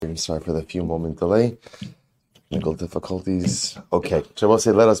I'm sorry for the few moment delay. Technical difficulties. Okay, so we'll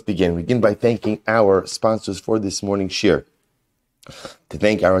say let us begin. We begin by thanking our sponsors for this morning's shir. To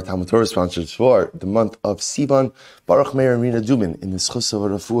thank our Talmud Torah sponsors for the month of Sivan, Baruch Meir and Rina Dubin in the Schus of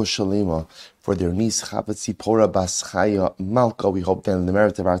Refuah Shalema for their niece Chavetzi Pora Bas Chaya Malka. We hope that in the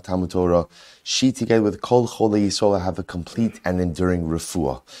merit of our Talmud Torah, she together with Kol Cholei Yisrael have a complete and enduring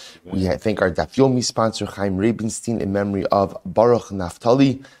refuah. We thank our Daf Yomi sponsor Chaim Rabenstein in memory of Baruch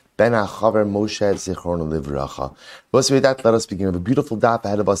Naftali Ben Achaver Moshe Zichron Livracha. With that, let us begin. We have a beautiful daf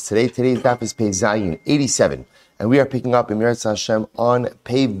ahead of us today. Today's daf is Pei Zayin 87. And we are picking up in Meretz Hashem on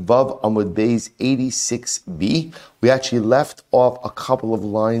Pei Vav Amud Beis 86b. We actually left off a couple of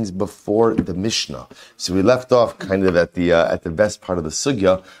lines before the Mishnah. So we left off kind of at the best part of the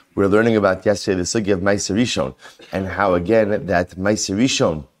Sugya. We were learning about yesterday the Sugya of Meiser Rishon and how again that Meiser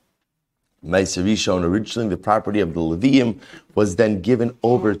Rishon, originally the property of the Leviim, was then given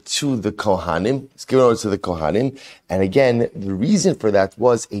over to the Kohanim. It's given over to the Kohanim. And again, the reason for that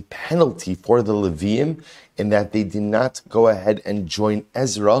was a penalty for the Leviim in that they did not go ahead and join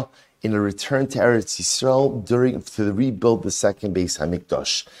Ezra in a return to Eretz Yisrael to rebuild the second Beis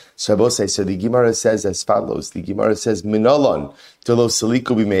Hamikdash. So the Gemara says as follows. The Gemara says, Minalon, Delo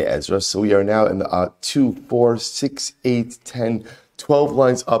Saliku Bimei Ezra. So we are now in the 2, 4, 6, 8, 10, 12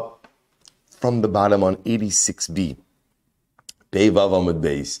 lines up from the bottom on 86b. Pei Vav Amud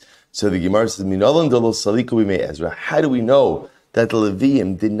Beis. So the Gemara says, Minalon Delo Saliku Bimei Ezra. How do we know that the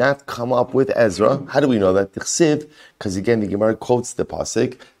Leviim did not come up with Ezra? How do we know that? Because again, the Gemara quotes the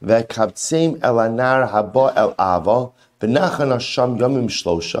pasuk, V'kabtseim el anar haba el ava, v'nachan hasham yomim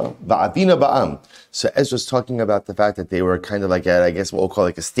shlosha, v'avina ba'am. So Ezra's talking about the fact that they were kind of like I guess what we'll call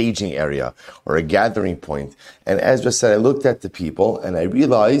like a staging area or a gathering point. And Ezra said, I looked at the people and I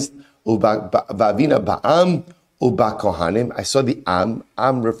realized, v'avina ba'am, uba kohanim. I saw the Am.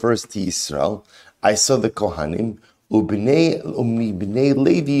 Am refers to Israel. I saw the Kohanim. Ubnei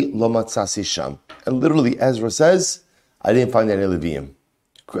Levi lo matzasi sham. And literally Ezra says, I didn't find any Leviim.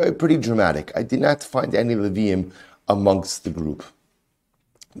 Pretty dramatic. I did not find any Leviim amongst the group.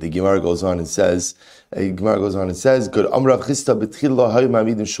 The Gemara goes on and says, good Amrav Chista b'tchila hayu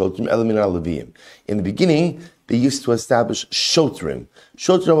ma'amidim shotrim ela min ha'Leviim. In the beginning, they used to establish shotrim.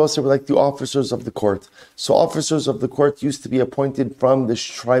 Shotrim also were like the officers of the court. So officers of the court used to be appointed from the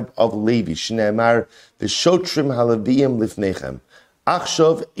tribe of Levi. Shneimar the shotrim ha'Leviim lifnechem.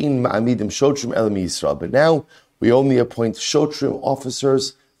 Achshav in ma'amidim shotrim ela mi Yisrael. But now we only appoint shotrim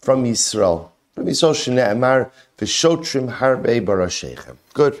officers from Yisrael. From Yisrael Shneimar the shotrim harbe barashechem.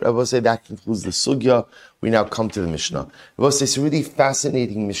 Good. I will say that concludes the sugya. We now come to the Mishnah. I will say it's a really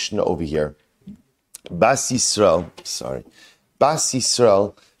fascinating Mishnah over here. Bas Yisrael,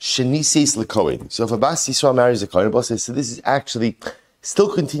 shenises lekohen. So if a Bas Yisrael marries a Kohen, so this is actually still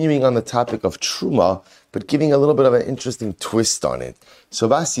continuing on the topic of Truma, but giving a little bit of an interesting twist on it. So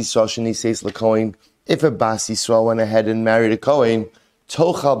Bas Yisrael, shenises lekohen, if a Bas Yisrael went ahead and married a Kohen,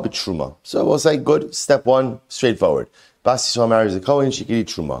 tochal b'truma. So we'll say, good, step one, straightforward. Bas Yisrael marries a Kohen, she can eat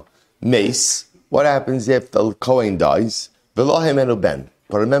Truma. Mace, what happens if the Kohen dies? V'lohem enu ben.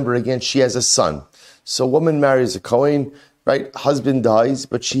 But remember again, she has a son. So a woman marries a Kohen, right? Husband dies,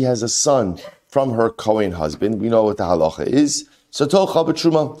 but she has a son from her Kohen husband. We know what the halacha is. So tochal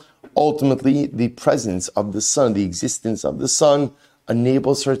b'truma. Ultimately, the presence of the son, the existence of the son,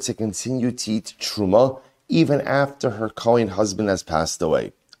 enables her to continue to eat Truma even after her Kohen husband has passed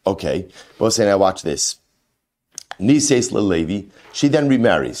away. Okay, we'll say now watch this. Nises leLevi. She then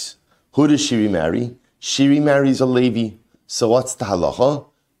remarries. Who does she remarry? She remarries a Levi. So what's the halacha?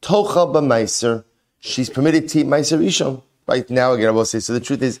 Tochal b'meiser. She's permitted to eat Meiser Rishon. Right now, again, I will say, so the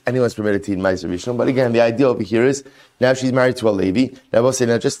truth is, anyone's permitted to eat Meiser Rishon. But again, the idea over here is, now she's married to a Levi. Now I will say,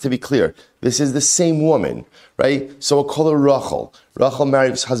 now just to be clear, this is the same woman, right? So we'll call her Rachel. Rachel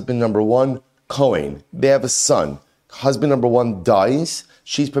marries husband number one, Kohen. They have a son. Husband number one dies.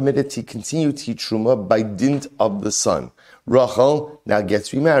 She's permitted to continue to eat Truma by dint of the son. Rachel now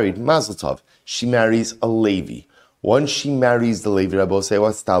gets remarried. Mazel tov. She marries a Levi. Once she marries the Levi, I will say,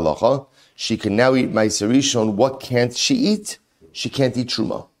 what's the halacha? She can now eat Meiser Rishon. What can't she eat? She can't eat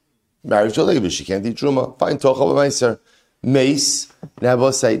Truma. Marriage to Levi, she can't eat Truma. Fine, Tochal b'Meiser. Mace. Now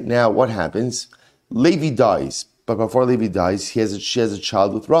we'll say, now what happens? Levi dies, but before Levi dies, she has a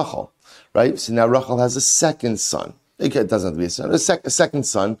child with Rachel, right? So now Rachel has a second son. It doesn't have to be a son, a second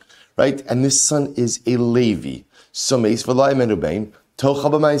son, right? And this son is a Levi. So Mace v'lai menubein,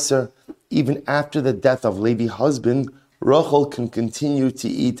 Tochal b'Meiser. Even after the death of Levi's husband, Rachel can continue to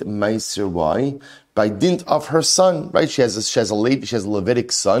eat Meiser. Why? By dint of her son, right? She has a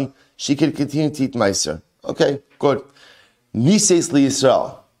Levitic son. She can continue to eat Meiser. Okay, good. Nises li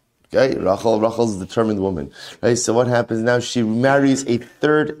Yisrael. Okay, Rachel's a determined woman. Right, so what happens now? She marries a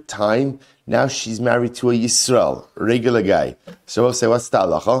third time. Now she's married to a Yisrael, regular guy. So we'll say, what's the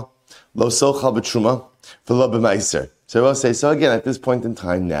halacha? Lo socha b'truma v'lo b'maiser. So we'll say, so again, at this point in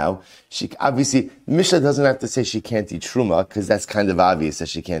time now, she obviously, Mishnah doesn't have to say she can't eat truma, because that's kind of obvious that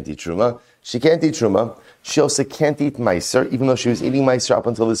she can't eat truma. She can't eat truma. She also can't eat meiser, even though she was eating meiser up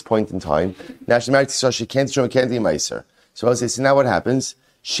until this point in time. Now she's married to Yisrael, she can't eat truma, can't eat meiser. So I'll say, so now what happens?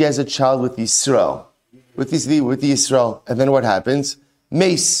 She has a child with Yisrael, with Yisrael, and then what happens?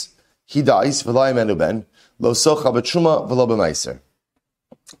 Mace, he dies, v'lo yemenu ben, lo socha b'truma v'lo b'meiser.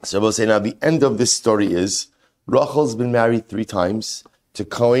 So we'll say now the end of this story is, Rachel's been married 3 times to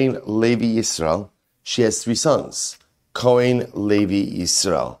Cohen, Levi, Yisrael. She has 3 sons, Cohen, Levi,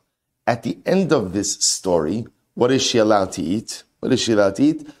 Yisrael. At the end of this story, what is she allowed to eat? What is she allowed to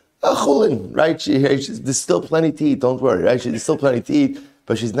eat? A chulin, right? There's still plenty to eat, don't worry, right? There's still plenty to eat,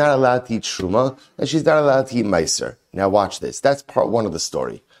 but she's not allowed to eat truma, and she's not allowed to eat meiser. Now watch this. That's part 1 of the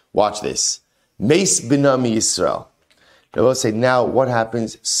story. Watch this. Meis binami Yisrael. Now we'll say, now what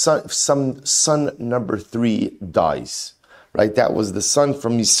happens? Son number 3 dies, right? That was the son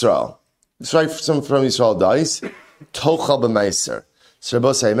from Yisrael. That's right, son from Yisrael dies. Tochal b'meiser. So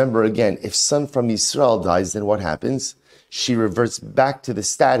we'll say, remember again, if son from Yisrael dies, then what happens? She reverts back to the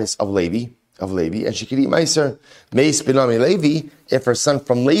status of Levi, and she can eat meiser. Meis binami Levi, if her son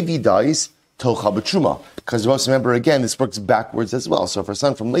from Levi dies, tochal b'truma. Because you also remember again, this works backwards as well. So if her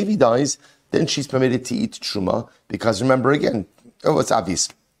son from Levi dies, then she's permitted to eat truma, because remember again, it's obvious.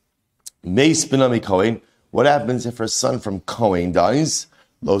 Meis binami Cohen, what happens if her son from Cohen dies?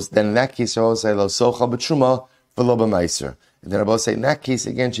 Then in that case, I will say, lo socha b'truma v'lo b'meiser. And then I will say, in that case,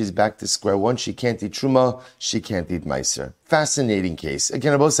 again, she's back to square 1. She can't eat truma, she can't eat meiser. Fascinating case.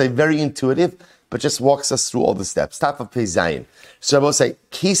 Again, I will say, very intuitive, but just walks us through all the steps. Top of Pei Zayin. So I will say,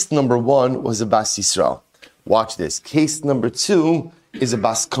 case number 1 was a Bas Yisrael. Watch this. Case number 2 is a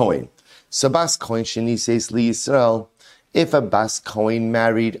Bas Cohen. So Bas Cohen, Sheni says li Yisrael. If a Bas Cohen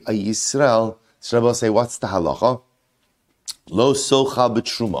married a Yisrael, so Rabbi will say, what's the halacha? Lo socha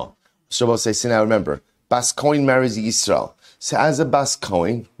b'truma. So Rabbi will say, so now remember, Bas Cohen marries a Yisrael. So as a Bas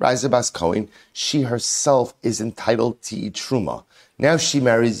Cohen, she herself is entitled to eat truma. Now she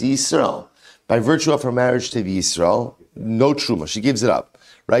marries Yisrael. By virtue of her marriage to the Yisrael, no truma. She gives it up.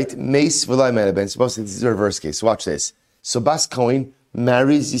 Right? Meis v'lo yemenu ben. Suppose this is a reverse case. So watch this. So Bas Cohen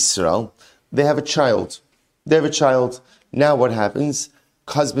marries Yisrael. They have a child. Now what happens?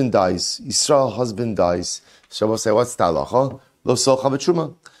 Husband dies. Yisrael husband dies. So we'll say, what's the halacha? Lo socha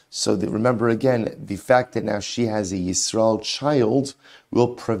b'truma. So remember again, the fact that now she has a Yisrael child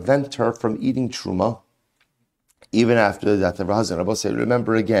will prevent her from eating truma even after the death of her husband. I will say,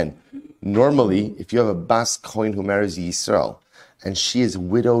 remember again, normally, if you have a Bas Cohen who marries a Yisrael and she is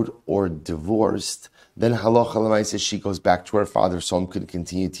widowed or divorced, then halacha l'maaseh she goes back to her father's home, could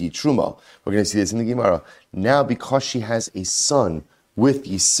continue to eat truma. We're going to see this in the Gemara. Now, because she has a son with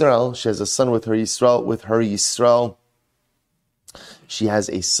Yisrael, she has a son with her Yisrael, she has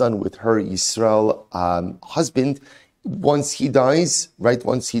a son with her Yisrael husband. Once he dies,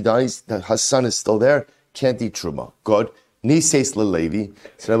 her son is still there, can't eat truma. Good. Nises leLevi.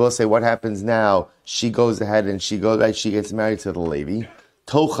 So I will say, what happens now? She goes ahead and she gets married to the Levi.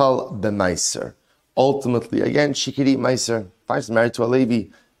 Tochal b'meiser. Ultimately, again, she could eat meiser. Fine, she's married to a Levi.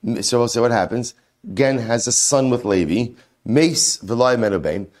 So we'll say, what happens? Again, has a son with Levi. Meis v'lo yemenu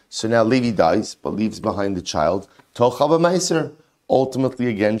ben. So now Levi dies, but leaves behind the child. Tochal b'meiser. Ultimately,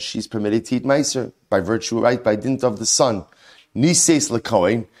 again, she's permitted to eat meiser by virtue, by dint of the son. Nises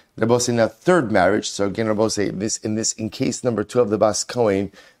leKohen. Rabbi say now third marriage. So again, Rabbi say in case number 2 of the Bas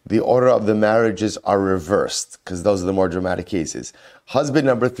Cohen, the order of the marriages are reversed because those are the more dramatic cases. Husband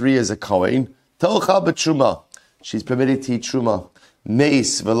number 3 is a Cohen. Tochal b'truma. She's permitted to eat truma.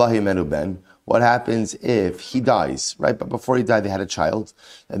 Meis v'lo yemenu ben. What happens if he dies? Right, but before he died, they had a child,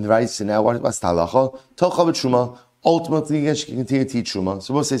 and so now what's the halacha? Tochal b'truma. Ultimately, again, she can continue to eat truma.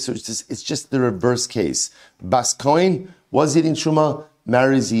 So we'll say, so it's just the reverse case. Bas Cohen was eating truma,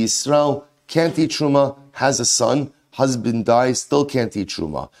 marries Yisrael, can't eat truma, has a son, husband dies, still can't eat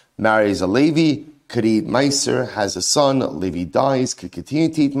truma. Marries a Levi, could eat meiser, has a son, Levi dies, could continue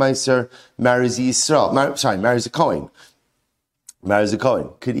to eat meiser, marries a Cohen. Marries a Cohen,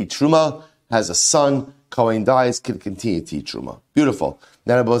 could eat truma, has a son, Cohen dies, could continue to eat truma. Beautiful.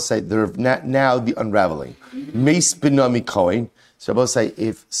 Now I both say, now the unraveling. Meis binami Cohen. So I both say,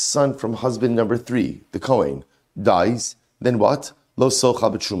 if son from husband number 3, the Cohen, dies, then what? Lo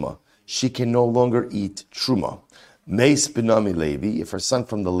socha b'truma. She can no longer eat truma. Meis binami Levi. If her son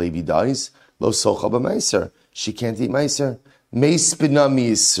from the Levi dies, lo socha b'meiser. She can't eat meiser. Meis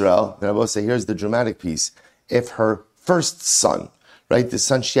Binami Yisrael. Then I will say, here's the dramatic piece. If her first son, right, the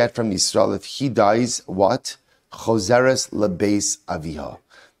son she had from Yisrael, if he dies, what? Choseres lebeis aviha.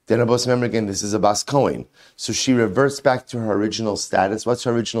 Then Abbas, remember again, this is a Bas Kohen. So she reverts back to her original status. What's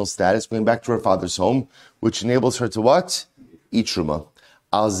her original status? Going back to her father's home, which enables her to what? Eat Truma.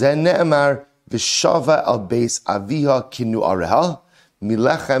 Al zen ne'emar v'shava al beis aviha kinu areha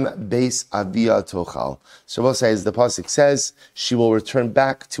milechem beis aviha tochal. So Abbas says, the pasuk says, she will return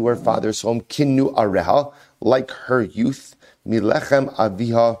back to her father's home, kinu areha, like her youth, milechem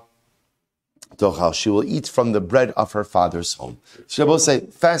aviha tochal. She will eat from the bread of her father's home. So Abbas say,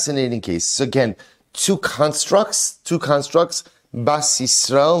 fascinating case. So again, two constructs, Bas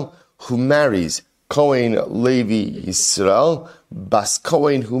Yisrael, who marries Kohen Levi Yisrael, Bas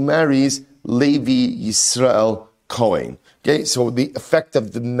Kohen, who marries Levi Yisrael Kohen. Okay, so the effect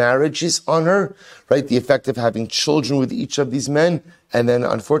of the marriages on her, right? The effect of having children with each of these men, and then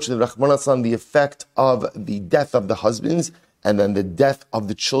unfortunately, Rahman al-Islam, the effect of the death of the husbands, and then the death of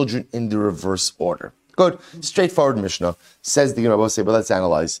the children in the reverse order. Good, straightforward Mishnah. Says the Gemara, but let's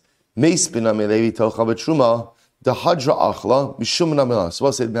analyze. Meis binami levi tocha b'truma, the hadra achla mishum namila. So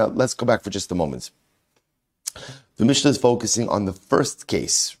we'll say, now let's go back for just a moment. The Mishnah is focusing on the first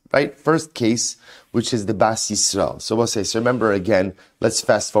case, right? First case, which is the Bas Yisrael. So we'll say, so remember again, let's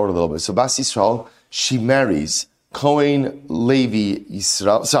fast forward a little bit. So Bas Yisrael, she marries Kohen Levi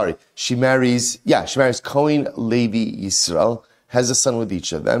Yisrael. She marries Kohen Levi Yisrael, has a son with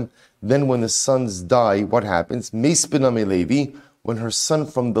each of them. Then when the sons die, what happens? Meis binami Levi, when her son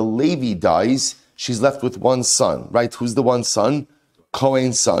from the Levi dies, she's left with one son, right? Who's the one son?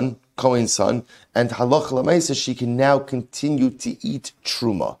 Kohen's son. And halacha l'maisa, she can now continue to eat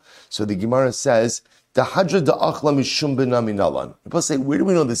truma. So the Gemara says, the hadra da'achla mishum binami nalan. People say, where do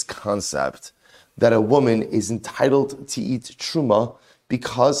we know this concept that a woman is entitled to eat truma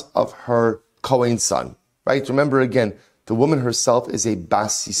because of her Kohen's son, right? Remember again, the woman herself is a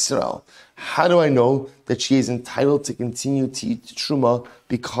Bas Yisrael. How do I know that she is entitled to continue to eat truma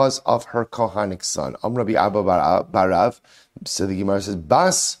because of her Kohanic son? Rabbi Abba Barav. So the Gemara says,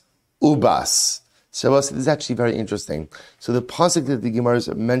 Bas Ubas. So this is actually very interesting. So the pasuk that the Gemara is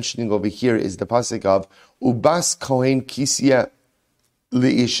mentioning over here is the pasuk of Ubas Kohen Kisya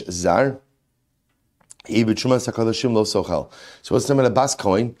Liish Zar. So what's the name of Bas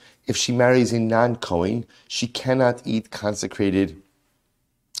Kohen? If she marries a non-Kohen, she cannot eat consecrated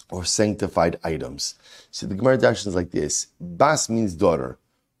or sanctified items. So the Gemara darshan is like this. Bas means daughter.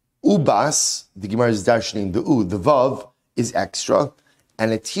 Ubas, the Gemara is darshaning the vav is extra,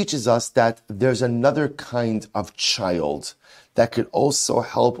 and it teaches us that there's another kind of child that could also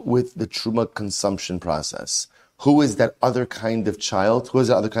help with the truma consumption process. Who is that other kind of child? Who is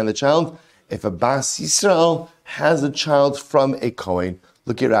that other kind of child? If a Bas Yisrael has a child from a Kohen,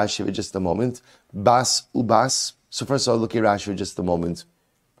 look at Rashi for just a moment. Bas Ubas. So first of all, look at Rashi for just a moment.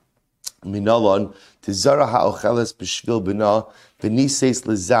 Minalon, tizara ha'ocheles b'shvil b'na, v'niseis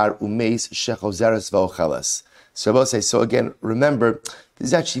lezar umeis shechozeres v'ocheles. So I will say, so again, remember, this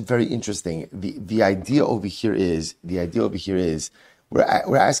is actually very interesting. The idea over here is,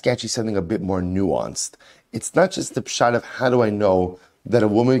 we're asking actually something a bit more nuanced. It's not just the pshat of how do I know that a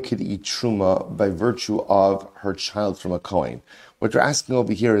woman could eat truma by virtue of her child from a Kohen. What we're asking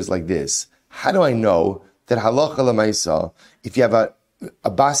over here is like this. How do I know that halacha l'maisa, if you have a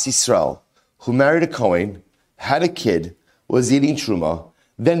Bas Yisrael who married a Kohen, had a kid, was eating truma,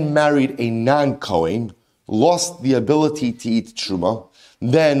 then married a non-Kohen, lost the ability to eat truma,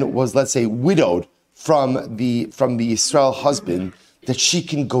 then was, let's say, widowed from the Yisrael husband, that she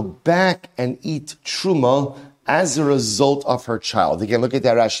can go back and eat truma as a result of her child. Again, look at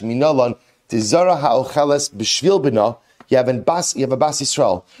that Rashi. Minalan tizara ha'ocheles b'shvil b'na. You have a Bas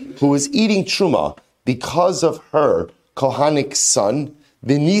Yisrael who is eating truma because of her Kohanic son.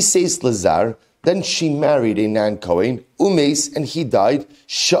 V'niseis lazar. Then she married a non-Kohen, umeis, and he died.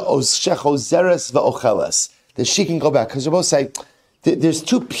 Shechozeres v'ocheles. That she can go back. Because we're both saying there's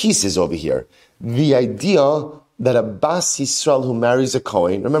two pieces over here. The idea that a Bas Yisrael who marries a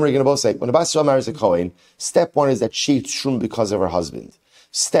Kohen, remember you're going to both say, when a Bas Yisrael marries a Kohen, step one is that she eats truma because of her husband.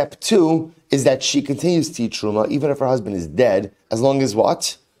 Step two is that she continues to eat truma even if her husband is dead, as long as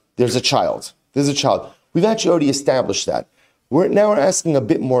what? There's a child. We've actually already established that. We're asking a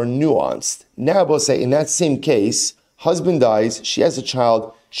bit more nuanced. Now we'll say, in that same case, husband dies, she has a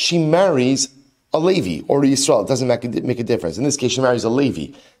child, she marries a Levi or a Yisrael. It doesn't make a difference. In this case, she marries a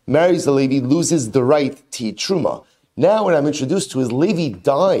Levi. Marries the Levi, loses the right to eat truma. Now what I'm introduced to is Levi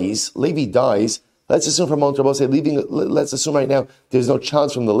dies, let's Let's assume for a moment, Rabbi say, let's assume right now there's no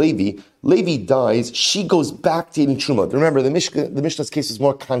child from the Levi. Levi dies, she goes back to eating Truma. Remember, the Mishnah's case is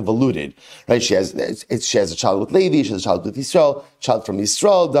more convoluted, right? She has a child with Levi, she has a child with Yisrael, child from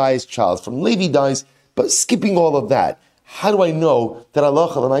Yisrael dies, child from Levi dies, but skipping all of that, how do I know that Allah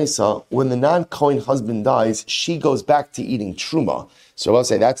Chalamaysa, when the non-Kohen husband dies, she goes back to eating Truma? So I'll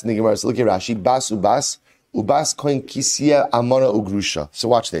say that's in the Gemara. So look at Rashi, Bas Ubas Kohen Kisia Amona Ugrusha. So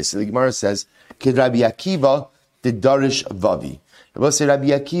watch this. So the Gemara says, Kid Rabbi Akiva, the Darish Vavi. We'll say Rabbi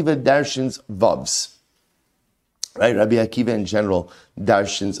Akiva darshans Vavs. Right? Rabbi Akiva in general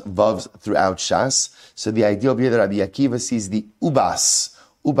darshans Vavs throughout Shas. So the idea over here that Rabbi Akiva sees the Ubas.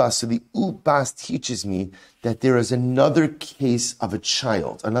 So the Ubas teaches me that there is another case of a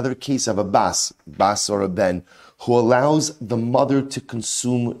child, another case of a Bas or a Ben, who allows the mother to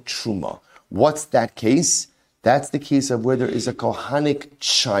consume Truma. What's that case? That's the case of where there is a Kohanic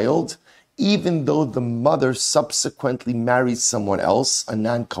child, even though the mother subsequently marries someone else, a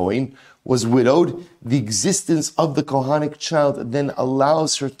non-Kohen, was widowed, the existence of the Kohanic child then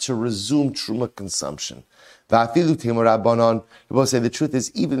allows her to resume Truma consumption. Va'afilu teimu Rabbanan, we'll say the truth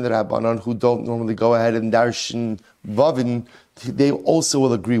is, even the Rabbanan who don't normally go ahead and darshan Vavin, they also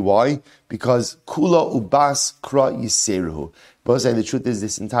will agree. Why? Because Kula Ubas Kra Yiseruhu. We'll say the truth is,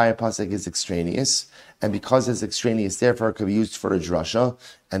 this entire pasuk is extraneous, and because it's extraneous, therefore it could be used for a drasha.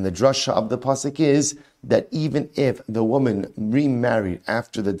 And the drasha of the pasuk is that even if the woman remarried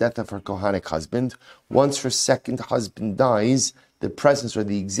after the death of her Kohanic husband, once her second husband dies, the presence or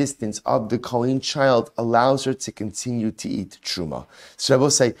the existence of the Kohen child allows her to continue to eat Truma. So I will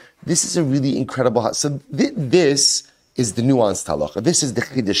say, this is a really incredible. So this is the nuanced halacha. This is the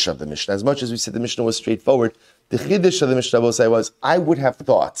chiddush of the Mishnah. As much as we said the Mishnah was straightforward, the chiddush of the Mishnah, I will say, was, I would have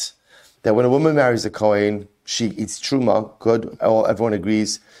thought that when a woman marries a Kohen, she eats Truma, good, everyone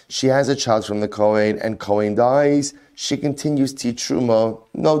agrees. She has a child from the Kohen, and Kohen dies, she continues to eat Truma,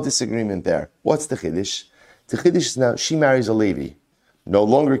 no disagreement there. What's the chiddush? The chiddush is now, she marries a Levi, no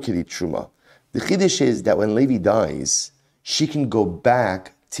longer can eat Truma. The chiddush is that when Levi dies, she can go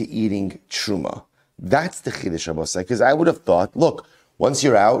back to eating Truma. That's the chiddush of Osai, because I would have thought, look, once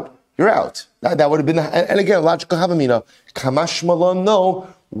you're out, you're out. That would have been, and again, logical havamina. Kamash malon, no.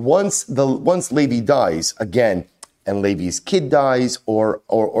 Once Levi dies again, and Levi's kid dies, or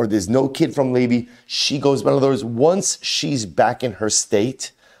there's no kid from Levi, she goes. In other words, once she's back in her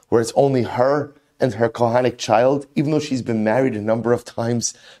state where it's only her and her Kohanic child, even though she's been married a number of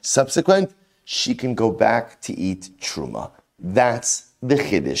times subsequent, she can go back to eat Truma. That's the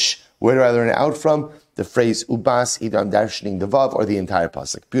chiddush. Where do I learn it out from? The phrase Ubas, either I'm darshaning the Vav or the entire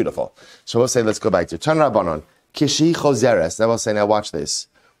pasuk. Beautiful. So we'll say, let's go back to Tan Rabbanon. Kishi chozeres. Now we'll say, now watch this.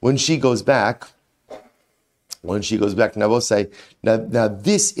 When she goes back, now we'll say, now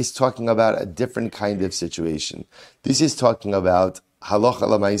this is talking about a different kind of situation. This is talking about halacha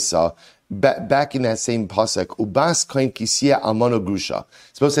lamaisa, back in that same pasuk, Ubas kohen kisia almano grusha.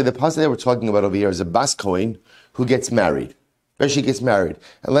 Suppose to say the pasuk that we're talking about over here is a Bas Kohen who gets married. Or she gets married.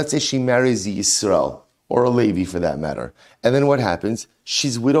 And let's say she marries the Yisrael, or a Levi for that matter. And then what happens?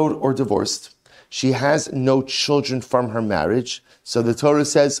 She's widowed or divorced. She has no children from her marriage. So the Torah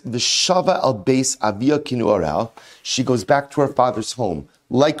says, V'shava al beis avia kinu oral. She goes back to her father's home,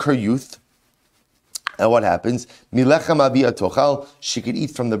 like her youth. And what happens? Milechem avia tochal. She could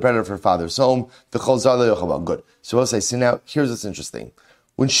eat from the bread of her father's home. V'chol zar lo yochal. Good. So we'll say, so now, here's what's interesting.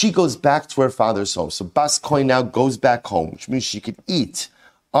 When she goes back to her father's home, so Bas Kohen now goes back home, which means she could eat,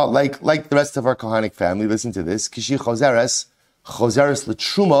 like the rest of our Kohanic family. Listen to this. Kishi chozeres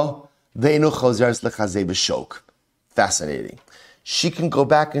l'truma, ve'enu chozeres l'chazei b'shok. Fascinating. She can go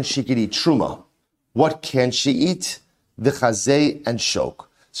back and she could eat truma. What can she eat? The chazei and shok.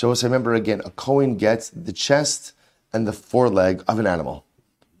 So as I remember again, a Kohen gets the chest and the foreleg of an animal.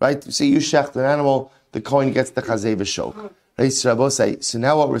 Right? So you shecht an animal, the Kohen gets the chazei b'shok. So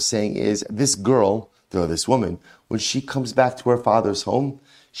now what we're saying is this girl, this woman, when she comes back to her father's home,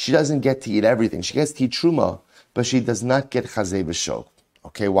 she doesn't get to eat everything. She gets to eat truma, but she does not get chazei b'shok.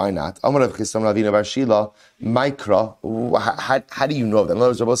 Okay, why not? How do you know that? In other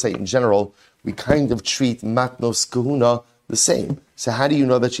words, Rabbi say in general, we kind of treat matnos kahuna the same. So how do you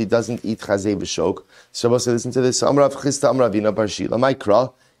know that she doesn't eat chazei b'shok? So Rabbi say, listen to this. Amrav Chisda Amravina Bar Shila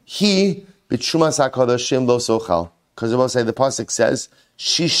Mikra, he b'trumas hakadashim lo sochal. Because Rabbi say the pasuk says,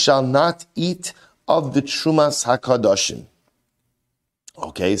 she shall not eat of the trumas hakadashim.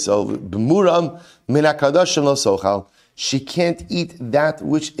 Okay, so b'muram min hakadashim lo sochal. She can't eat that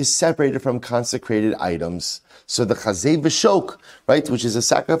which is separated from consecrated items. So the chazei v'shok, right, which is a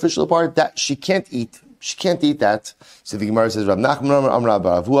sacrificial part, that she can't eat. She can't eat that. So the Gemara says, Rav Nachman Amar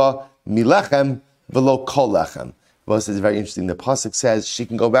Bar Avua, milechem v'lo kol lechem. Well, this is very interesting. The pasuk says she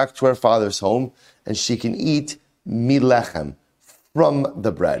can go back to her father's home and she can eat milechem, from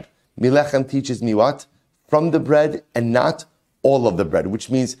the bread. Milechem teaches me what? From the bread and not all of the bread, which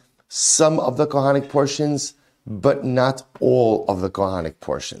means some of the Kohanic portions, but not all of the Kohanic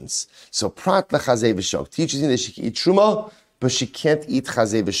portions. So prat lechazei v'shok teaches me that she can eat truma, but she can't eat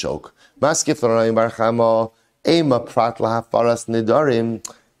chazei v'shok. Maskif l'rayim barchamo ema prat lahafaras nedarim.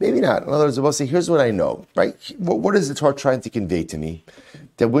 Maybe not. In other words, we'll say, here's what I know, right? What is the Torah trying to convey to me?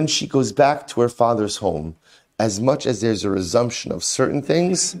 That when she goes back to her father's home, as much as there's a resumption of certain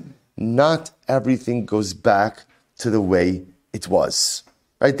things, not everything goes back to the way it was.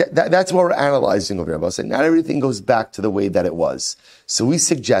 Right? That's what we're analyzing over here. We'll say, not everything goes back to the way that it was. So we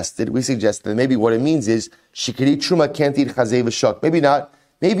suggested that maybe what it means is she could eat truma, can't eat chazei v'shok. Maybe not.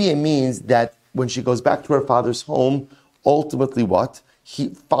 Maybe it means that when she goes back to her father's home, ultimately what?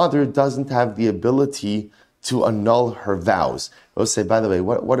 Father doesn't have the ability to annul her vows. We'll say, by the way,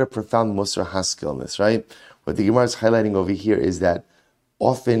 what a profound Musar Haskell in this, right? What the Gemara is highlighting over here is that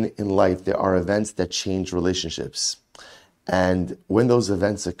often in life there are events that change relationships. And when those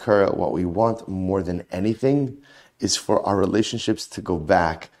events occur, what we want more than anything is for our relationships to go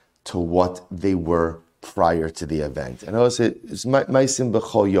back to what they were prior to the event. And I would say, it's ma'asim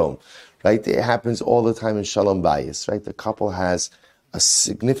b'chol yom, right? It happens all the time in Shalom Bayis, right? The couple has a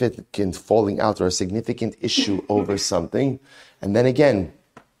significant falling out or a significant issue over something. And then again,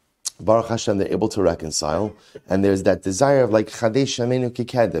 Baruch Hashem, they're able to reconcile. And there's that desire of like, Chadei Shamenu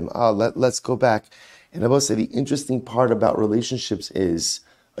Kikedem. Let's go back. And I will say the interesting part about relationships is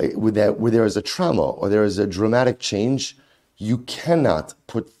where there is a trauma or there is a dramatic change, you cannot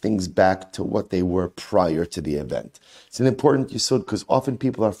put things back to what they were prior to the event. It's an important yesod because often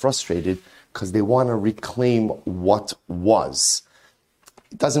people are frustrated because they want to reclaim what was.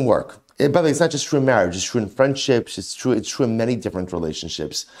 It doesn't work. By the way, it's not just true in marriage. It's true in friendships. It's true in many different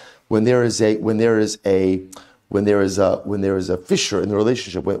relationships. When there is a fissure in the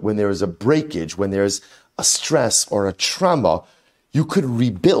relationship, when there is a breakage, when there's a stress or a trauma, you could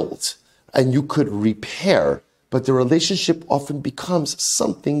rebuild and you could repair, but the relationship often becomes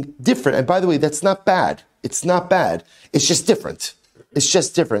something different. And by the way, that's not bad. It's not bad. It's just different. It's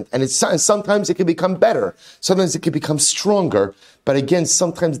just different. And sometimes it can become better. Sometimes it can become stronger. But again,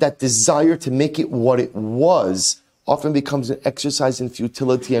 sometimes that desire to make it what it was often becomes an exercise in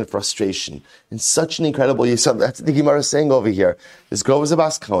futility and frustration. And such an incredible yesod. That's what the Gemara is saying over here. This girl was a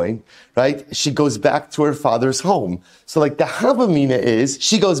Bas Kohen, right? She goes back to her father's home. So like the Havamina is,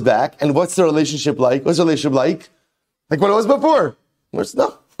 she goes back, and what's the relationship like? What's the relationship like? Like what it was before.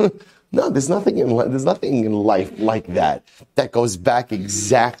 No, there's nothing in life like that goes back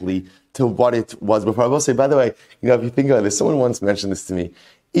exactly to what it was before. I will say, by the way, if you think about this, someone once mentioned this to me.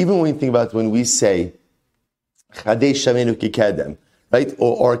 Even when you think about when we say Chadei Shamenu Kikedem, right,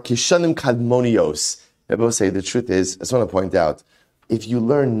 or Kishanim Kadmonios, I will say the truth is, I just want to point out, if you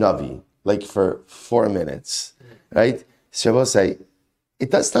learn Navi like for 4 minutes, right, so I will say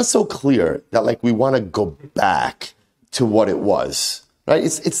it's not so clear that like we want to go back to what it was. Right?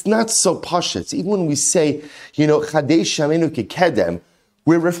 It's not so pashut. Even when we say, Chadei Shamenu Kikedem,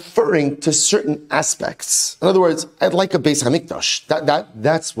 we're referring to certain aspects. In other words, I'd like a Beis Hamikdash.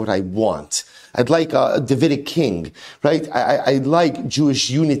 That's what I want. I'd like a Davidic king, right? I'd like Jewish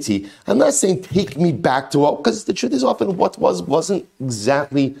unity. I'm not saying take me back to what, because the truth is often what wasn't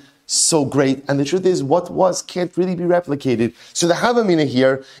exactly so great. And the truth is what was can't really be replicated. So the Havamina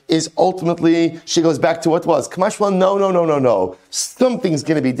here is ultimately, she goes back to what was. Kamashwan, no. Something's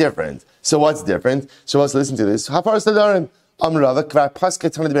going to be different. So what's different? So let's listen to this. No.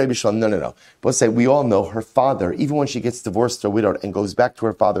 We'll say, we all know her father, even when she gets divorced or widowed and goes back to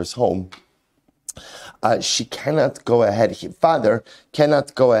her father's home, she cannot go ahead, father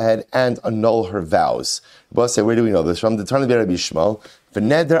cannot go ahead and annul her vows. We'll say, where do we know this? From the Tana Rabbi Yishmael,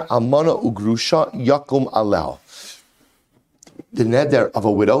 V'neder almana ugrusha yakum aleh. The neder of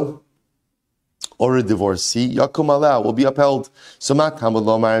a widow or a divorcee, yakum aleh, will be upheld. So matam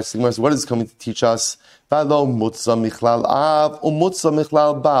v'lo what is coming to teach us? V'lo mutza michlal av umutza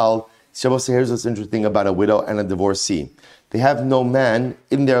michlal baal. Shabbos, here's what's interesting about a widow and a divorcee. They have no man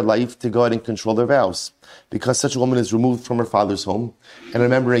in their life to go ahead and control their vows, because such a woman is removed from her father's home. And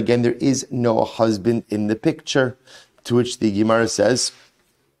remember again, there is no husband in the picture. To which the Gemara says,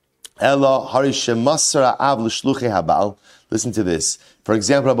 Ella harishem masra av l'shluchei habal. Listen to this. For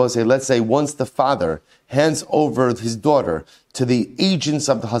example, let's say once the father hands over his daughter to the agents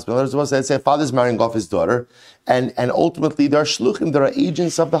of the husband. Let's say a father's marrying off his daughter, and ultimately there are shluchim, there are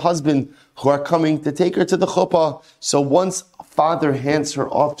agents of the husband who are coming to take her to the chuppah. So once father hands her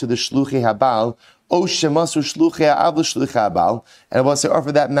off to the shluchei habal, O shemasu shluchei av l'shluchei abal. And I will say, or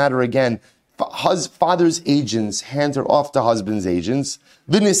for that matter again, father's agents hand her off to husband's agents.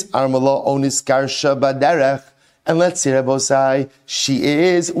 V'nis armala onis garsha baderech. And let's say, Rabbosai, she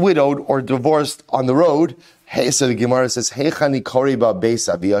is widowed or divorced on the road. Hey, so the Gemara says, Heichani koriba beis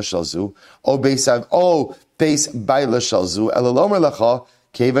avia shalzu, o beis baila shalzu, elalomer lecha,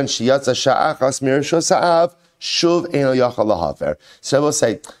 kevan shiyatza sha'achas mirashos ha'av, shuv eno yachal lahaver. So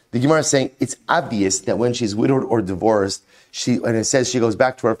Rabbosai, the Gemara is saying, it's obvious that when she's widowed or divorced, and it says she goes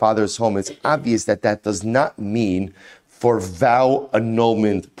back to her father's home, it's obvious that that does not mean for vow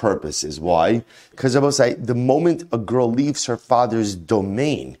annulment purposes. Why? Because I will say, the moment a girl leaves her father's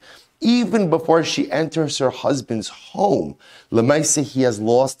domain, even before she enters her husband's home, Lemaisa, he has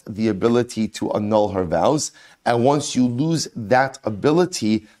lost the ability to annul her vows. And once you lose that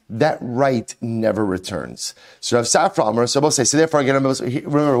ability, that right never returns. So Rav Safra Amar, so I will say, so therefore again,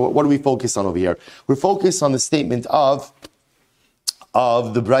 remember, what do we focus on over here? We're focused on the statement of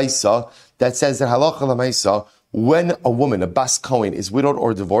the Braisa that says that halacha lemaisa, when a woman, a Bas Kohen, is widowed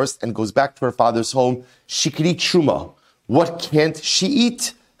or divorced and goes back to her father's home, she can eat truma. What can't she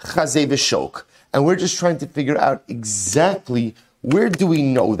eat? Chazei v'shok. And we're just trying to figure out exactly where do we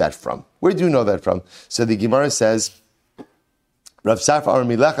know that from? Where do you know that from? So the Gemara says, Rav Safra Amar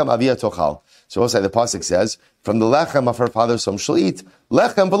milechem avia tochal. So also the pasuk says, from the lechem of her father's home she'll eat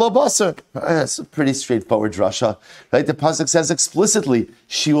lechem below basar. That's a pretty straightforward drasha, right? The pasuk says explicitly,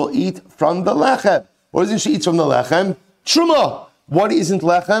 she will eat from the lechem. What doesn't she eat from the lechem? Truma. What isn't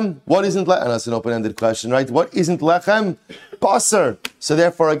lechem? What isn't lechem? And that's an open-ended question, right? What isn't lechem? Basar. So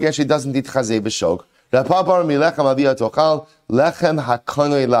therefore, again, she doesn't eat chazei v'shok. Rapabar mi lechem avia tochal lechem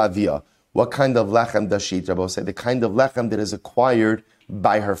hakanoi la'avia. What kind of lechem does she eat? Rabbi say the kind of lechem that is acquired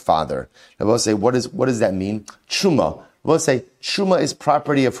by her father. Rabbi say what does that mean? Truma. Rabbi say truma is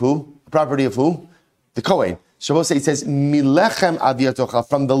property of who? Property of who? The Kohen. So Rabbi say it says milechem avia tochal,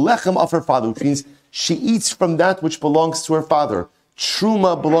 from the lechem of her father, which means she eats from that which belongs to her father.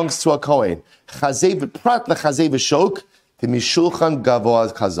 Truma belongs to a Kohen. Chazei prat lechazei v'shok t'mishulchan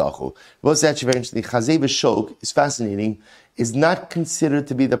gavoaz kazachu. What's actually very interesting? Chazei v'shok is fascinating. Is not considered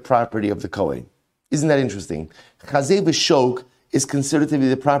to be the property of the Kohen. Isn't that interesting? Chazei v'shok is considered to be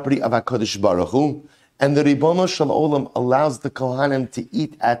the property of HaKadosh Baruch Hu, and the Ribono Shel Olam allows the Kohanim to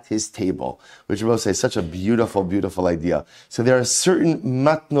eat at his table, which we'll say is such a beautiful, beautiful idea. So there are certain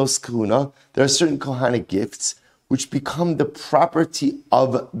matnos kahuna, there are certain Kohanic gifts, which become the property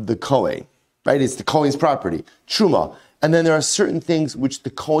of the Kohen, right? It's the Kohen's property, Truma. And then there are certain things which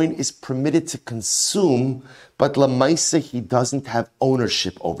the Kohen is permitted to consume, but Lamaisa, he doesn't have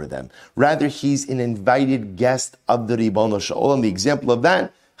ownership over them. Rather, he's an invited guest of the Ribono Shel Olam. The example of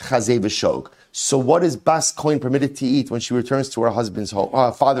that, Chazei v'shok. So what is Bas Kohen permitted to eat when she returns to her husband's home,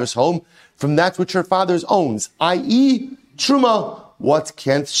 father's home? From that which her father owns, i.e., Truma. What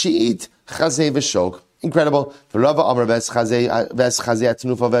can't she eat? Chazei v'shok. Incredible. V'rava amar ves chazei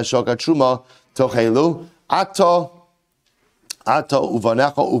atnufa v'shok truma tochelu ato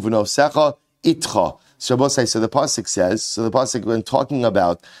uvanecha uvanosecha itcha. So the pasuk says. So the pasuk, when talking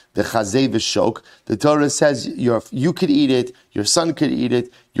about the chazei v'shok, the Torah says you could eat it, your son could eat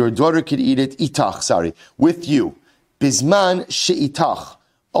it, your daughter could eat it. Itach, with you. Bisman she'itach.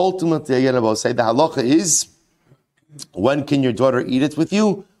 Ultimately, again, I will say the halacha is, when can your daughter eat it with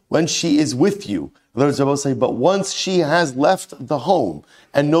you? When she is with you. In other words, I will say, but once she has left the home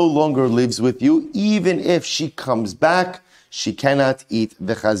and no longer lives with you, even if she comes back, she cannot eat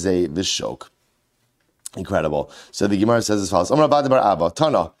the chazei v'shok. Incredible. So the Gemara says as follows: Amar Avad bar Abba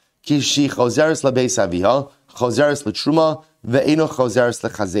Tana ki she chozeres labeis aviha chozeres latruma ve'eno chozeres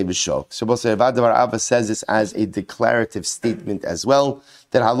lechazei v'shok. So Avad bar Abba says this as a declarative statement as well,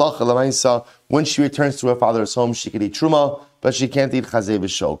 that halacha l'maisa, when she returns to her father's home, she can eat truma, but she can't eat chazei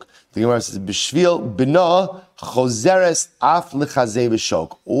v'shok. The Gemara says b'shvil bina chozeres af lechazei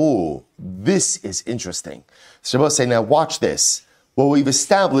v'shok. Oh, this is interesting. So say, now watch this. What we've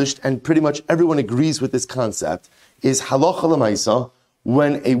established, and pretty much everyone agrees with this concept, is halacha l'maisa,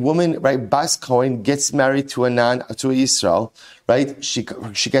 when a woman, right, Bas Kohen, gets married to a Yisrael, right,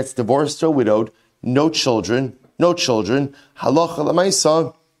 she gets divorced or widowed, no children, halacha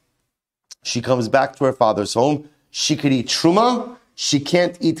l'maisa, she comes back to her father's home, she could eat truma, she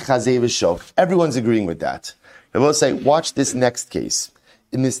can't eat chazei v'shok. Everyone's agreeing with that. I will say, watch this next case.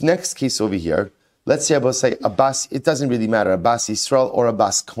 In this next case over here, let's say, I will say, it doesn't really matter, a Bas Yisrael or a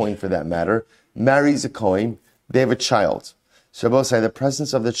Bas Kohen for that matter, marries a Kohen, they have a child. So I will say, the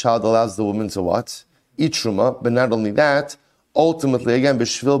presence of the child allows the woman to what? Eat truma, but not only that, ultimately, again,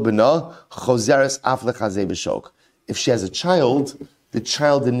 b'shvil b'na, chozeres af lechazei v'shok. If she has a child, the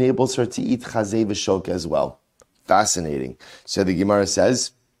child enables her to eat chazay v'shok as well. Fascinating. So the Gemara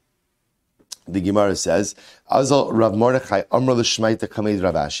says, Azal Rav Mordechai Amr l'shmaita kamed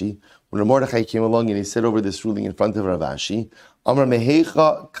Rav Ashi. When Rav Mordechai came along and he said over this ruling in front of Rav Ashi, Amr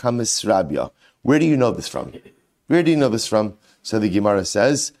mehecha kamis rabia. Where do you know this from? Where do you know this from? So the Gemara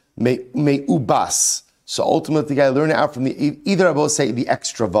says, me ubas. So ultimately, I learn it out from either I will say the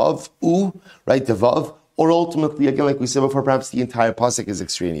extra vav, right, the vav, or ultimately, again, like we said before, perhaps the entire pasuk is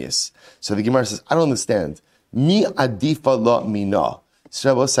extraneous. So the Gemara says, I don't understand. Mi adifa la mina. So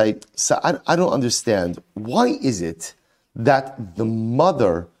I will say, I don't understand. Why is it that the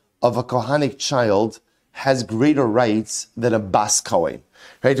mother of a Kohanic child has greater rights than a Bas Kohen?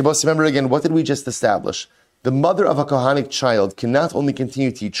 Right? Remember again, what did we just establish? The mother of a Kohanic child can not only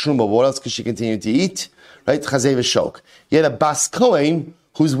continue to eat truma, what else could she continue to eat? Right? Chazay v'shok. Yet a Bas Kohen,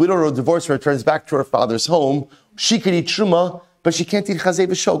 who's widowed or divorced, returns back to her father's home, she could eat truma, but she can't eat chazay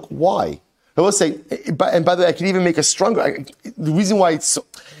v'shok. Why? I will say, and by the way, I can even make a stronger, the reason why it's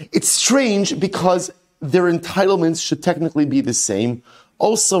strange because their entitlements should technically be the same.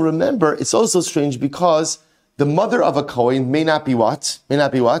 Also remember, it's also strange because the mother of a Kohen may not be what? May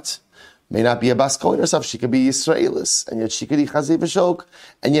not be a Bas Kohen herself. She could be Israelis, and yet she could eat chazay v'shok.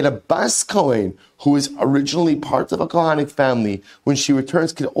 And yet a Bas Kohen, who is originally part of a Kohanic family, when she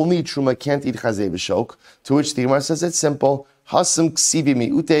returns, can only eat truma, can't eat chazay v'shok. To which the Gemara says it's simple. Hasam ksivi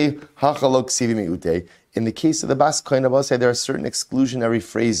mi'ute, hachalok ksivi mi'ute. In the case of the Bas Kohen, I will say there are certain exclusionary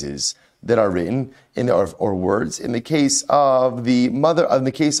phrases that are written or words. In the case of the mother of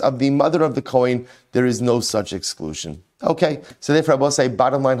the Kohen, there is no such exclusion. Okay, so therefore I will say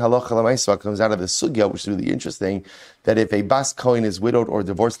bottom line halacha l'maisa comes out of the sugya, which is really interesting, that if a Bas Kohen is widowed or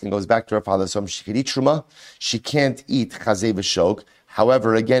divorced and goes back to her father's home, she could eat truma, she can't eat chazay v'shok.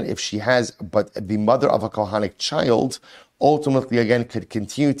 However, again, if she has, but the mother of a Kohanic child, ultimately, again, could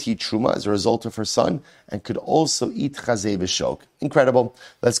continue to eat truma as a result of her son, and could also eat chazay v'shok. Incredible.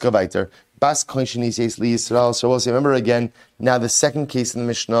 Let's go weiter. Bas Kohen shenises li Yisrael. So we'll say, remember again, now the second case in the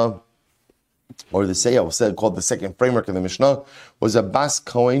Mishnah, or the Seiya, called the second framework of the Mishnah, was a Bas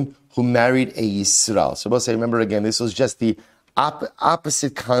Kohen who married a Yisrael. So we'll say, remember again, this was just the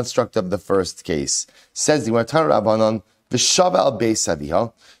opposite construct of the first case. Says the Matar Rabbanan, V'shava al beis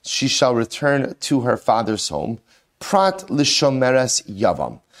aviha, she shall return to her father's home. Prat l'shomeres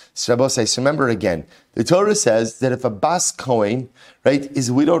yavam. So Rabbi says, remember again, the Torah says that if a Bas Kohen, right,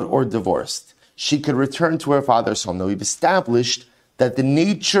 is widowed or divorced, she could return to her father's home. Now we've established that the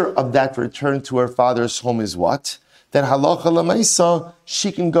nature of that return to her father's home is what? That halacha l'maisa,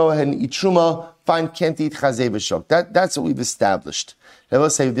 she can go ahead and eat truma, fine, can't eat chazay v'shok. That's what we've established. Rabbi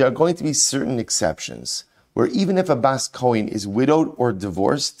says there are going to be certain exceptions where even if a Bas Kohen is widowed or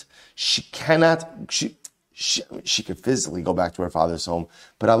divorced, she could physically go back to her father's home,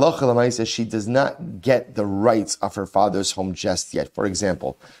 but halacha l'maisa, she does not get the rights of her father's home just yet. For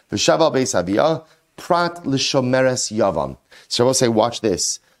example, v'shaval beis aviyah, prat l'shomeres yavam. So I will say, watch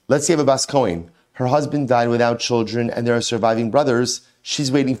this. Let's say you have a Bas Kohen. Her husband died without children, and there are surviving brothers. She's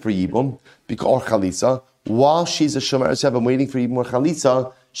waiting for yibum or chalitza. While she's a shomeres yavam waiting for yibum or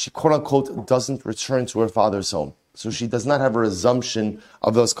chalitza, she quote unquote doesn't return to her father's home. So she does not have a resumption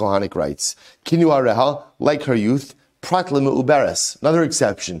of those Kohanic rights. Kinu areha, like her youth, prat le'meuberes. Another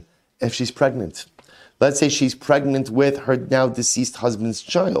exception, if she's pregnant. Let's say she's pregnant with her now deceased husband's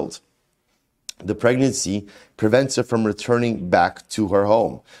child. The pregnancy prevents her from returning back to her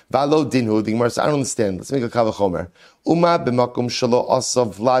home. Valo dinhu, the Gemara says, I don't understand. Let's make a kavachomer. Uma b'makom shelo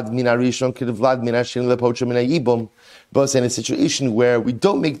asav vlad min harishon kid vlad min hashin lepocha min hayibum. But in a situation where we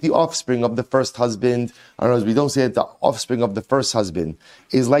don't make the offspring of the first husband, we don't say that the offspring of the first husband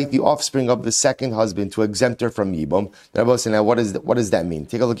is like the offspring of the second husband to exempt her from yibum. Now, what does that mean?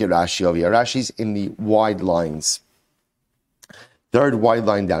 Take a look at Rashi over here. Rashi's in the wide lines. Third wide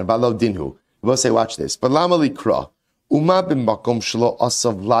line down. Valo dinhu. We'll say, watch this. But lama likra, uma b'makom shelo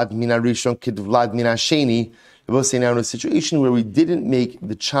asav vlad min harishon kid vlad min hasheni. We'll say now in a situation where we didn't make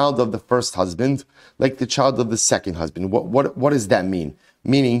the child of the first husband like the child of the second husband. What does that mean?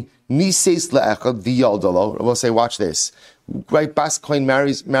 Meaning, nises le'echad v'yaldalo. We'll say, watch this. Right, Bas Kohen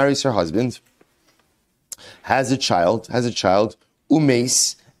marries her husband, has a child,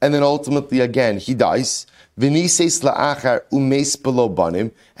 umes, and then ultimately again he dies. V'nises la'achar umes below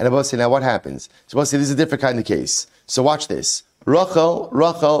banim. And I will say, now what happens? So we'll say this is a different kind of case. So watch this. Rachel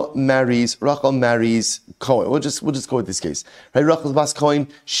marries Kohen. We'll just go with this case. Right? Rachel's Bas Kohen,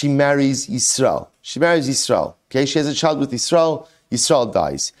 she marries Yisrael. Okay, she has a child with Yisrael. Yisrael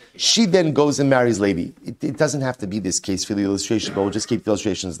dies. She then goes and marries Levi. It doesn't have to be this case for the illustration, but we'll just keep the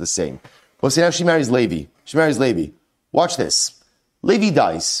illustrations the same. We'll say now she marries Levi. Watch this. Levi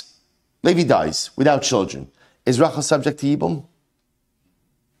dies. Levi dies without children. Is Rachel subject to Yibum?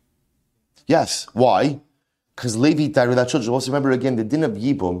 Yes. Why? Because Levi died without children. Also remember again, the din of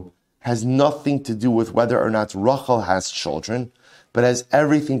Yibum has nothing to do with whether or not Rachel has children, but has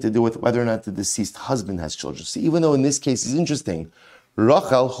everything to do with whether or not the deceased husband has children. So even though in this case it's interesting,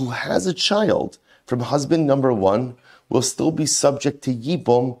 Rachel, who has a child from husband number 1, will still be subject to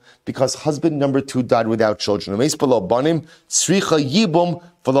Yibum because husband number 2 died without children. So we'll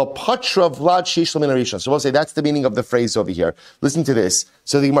say that's the meaning of the phrase over here. Listen to this.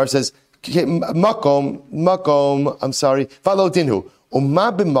 So the Gemara says, follow dinhu.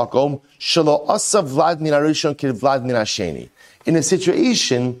 In a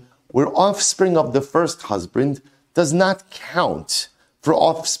situation where offspring of the first husband does not count for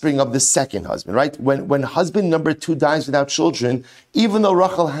offspring of the second husband, right? When husband number 2 dies without children, even though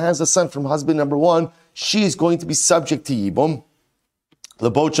Rachel has a son from husband number 1, she is going to be subject to Yibum.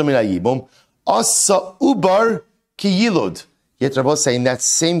 Lebocha min Yibum. Asa ubar ki yilud. Yet Rabbi say in that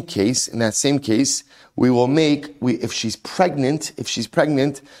same case, we will make, if she's pregnant,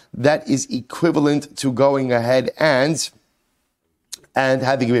 that is equivalent to going ahead and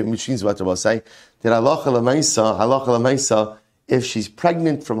having a baby, which means what Rabbi say, that halacha l'maisa, if she's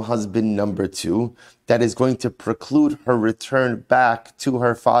pregnant from husband number 2, that is going to preclude her return back to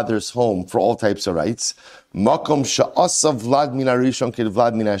her father's home for all types of rights. Makom sha'asa vlad min harishon kid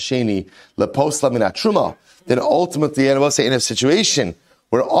vlad min hasheni leposla min hatruma. Then ultimately, and I will say, in a situation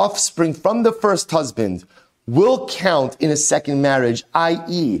where offspring from the first husband will count in a second marriage,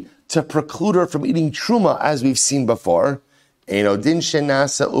 i.e., to preclude her from eating truma, as we've seen before, Einodin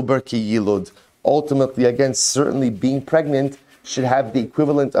shenasa uber ki yilud. Ultimately, again, certainly being pregnant should have the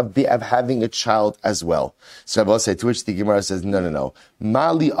equivalent of having a child as well. So I will say, to which the Gemara says, no.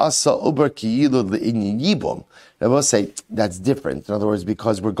 Mali asa uber ki yilud le'inyin yibum. I will say that's different. In other words,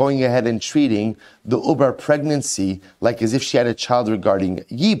 because we're going ahead and treating the uber pregnancy like as if she had a child regarding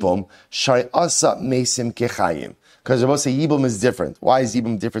yibum, shari asa mesim kechayim. Because I will say Yibum is different. Why is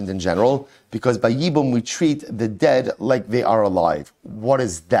Yibum different in general? Because by Yibum we treat the dead like they are alive. What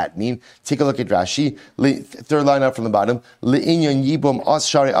does that mean? Take a look at Rashi. Third line out from the bottom. Le'inyan Yibum as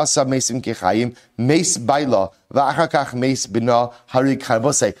shari asa mesim kechayim meis baila va'achakach meis bina hari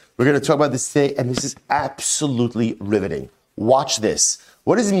karbose. We're going to talk about this today, and this is absolutely riveting. Watch this.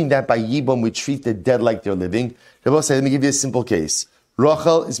 What does it mean that by Yibum we treat the dead like they're living? Let me give you a simple case.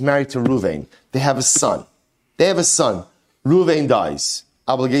 Rachel is married to Ruvain. They have a son. Ruvain dies.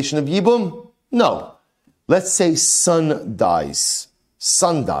 Obligation of Yibum? No. Let's say son dies.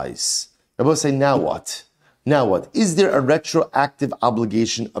 Rabbi say, now what? Is there a retroactive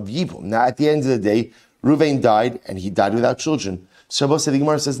obligation of Yibum? Now, at the end of the day, Ruvain died, and he died without children. So Rabbi say, the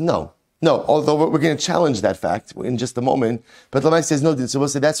Gemara says, no, although we're going to challenge that fact in just a moment. But Lamai says, no, so Rabbi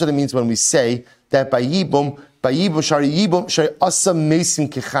say, that's what it means when we say that by Yibum, shari asa mesim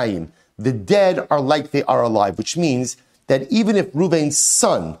kechayim. The dead are like they are alive, which means that even if Ruvain's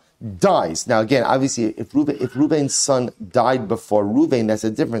son dies, now again, obviously, if Ruvain's son died before Ruvain, that's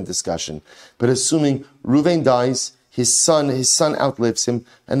a different discussion. But assuming Ruvain dies, his son outlives him,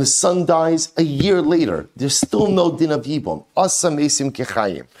 and the son dies a year later, there's still no din of Yibum. Asa mesim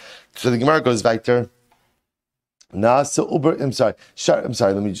kechayim. So the Gemara goes back there. I'm sorry,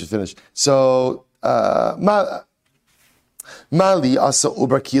 let me just finish. So, Mali asa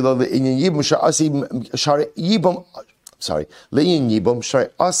uber kilo le'inyan yibum shari yibum. Sorry, le'inyan yibum shari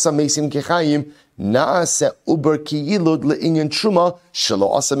asa mesim kechayim naase uber ki yilud le'inyan truma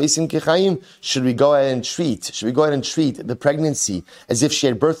shelo asa mesim kechayim. Should we go ahead and treat the pregnancy as if she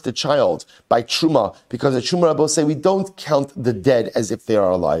had birthed a child by truma? Because the truma Rabbi say we don't count the dead as if they are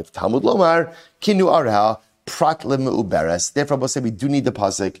alive. Talmud lomar kinu arha prat lemeuberes. Therefore, Rabbi say we do need the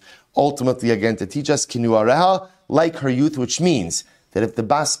pasuk ultimately again to teach us kinu arha, like her youth, which means that if the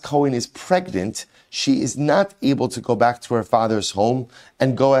Bas Kohen is pregnant, she is not able to go back to her father's home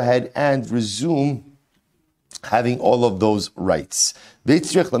and go ahead and resume having all of those rights. And I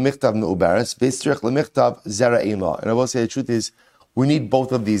will say the truth is, we need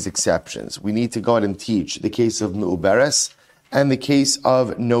both of these exceptions. We need to go ahead and teach the case of Me'uberes and the case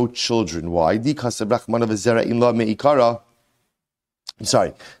of no children. Why? Because if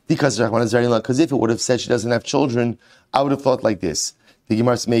it would have said she doesn't have children, I would have thought like this. The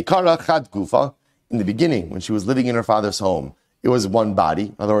Gemara says, Meikara chad gufa, in the beginning, when she was living in her father's home, it was one body.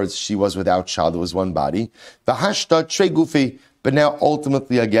 In other words, she was without child, it was one body. V'hashta tre gufi, but now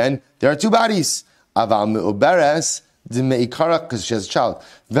ultimately again, there are two bodies. Aval me'uberes, the meikara, because she has a child.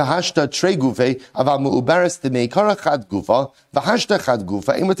 V'hashta tre gufe, aval me'uberes, the meikara chad gufa, v'hashta chad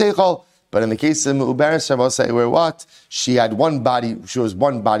gufa, imateichol. But in the case of Uberes, I will say where what? She had one body, she was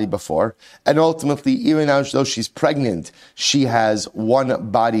one body before, and ultimately, even now, though she's pregnant, she has one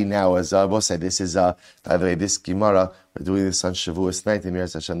body now. As I will say, this is, by the way, this Gemara, we're doing this on Shavuos night, and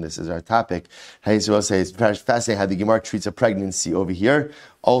Hashem, this is our topic. I will say, it's very fascinating how the Gemara treats a pregnancy over here.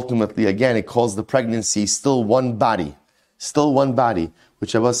 Ultimately, again, it calls the pregnancy still one body,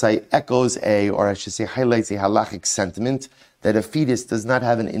 which I will say echoes or I should say highlights a halachic sentiment that a fetus does not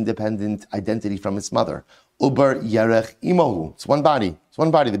have an independent identity from its mother. Uber yarech imohu. It's one body.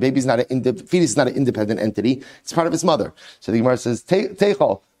 The baby's not fetus is not an independent entity. It's part of its mother. So the Gemara says,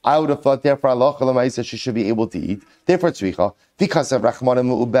 Teichol. I would have thought, therefore, Allah Chalamaisa, she should be able to eat. Therefore, tzricha. Because of Rachmana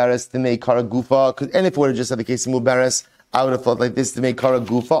Mu'uberes, the Meikara Gufa. And if we were just had the case of Mu'uberes, I would have thought like this, the Meikara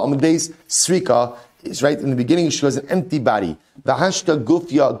Gufa. On the days, Srika is right in the beginning, she was an empty body. Vahashta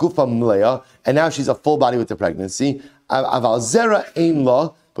Gufa Mleya. And now she's a full body with the pregnancy. Aval Zera Ein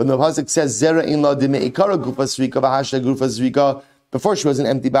La. But the Pasuk says, Zera Ein La, the Meikara Gufa Srika, Vahashta Gufa Srika. Before she was an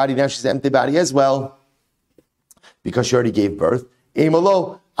empty body, now she's an empty body as well. Because she already gave birth.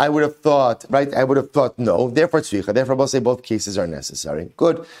 Eimalo. I would have thought no. Therefore, tzricha. Therefore, we'll say both cases are necessary.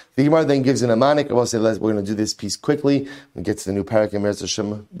 Good. The Gemara then gives an amanik. We'll say we're going to do this piece quickly. We'll get to the new parak in Meretz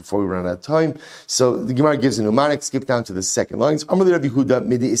Hashem before we run out of time. So the Gemara gives an amanik. Skip down to the second lines. Amar Rabbi Yehuda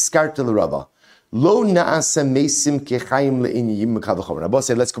midi iskarta l'Rava. Lo naasa mesim kechayim le'inyim mekavachom. Now,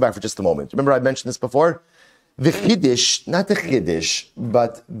 say let's go back for just a moment. Remember I mentioned this before. The chiddush, not the chiddush,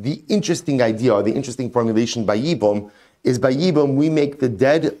 but the interesting idea or the interesting formulation by Yibum is by Yibum, we make the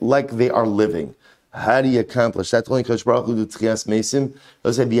dead like they are living. How do you accomplish that? Only Kodesh Baruch Hu do Tchias Mesim.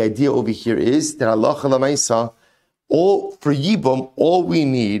 The idea over here is that Allah Chalamaisa, for Yibum, all we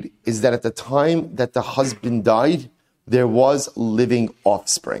need is that at the time that the husband died, there was living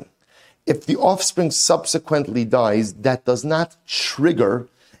offspring. If the offspring subsequently dies, that does not trigger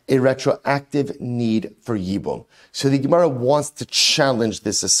a retroactive need for Yibum. So the Gemara wants to challenge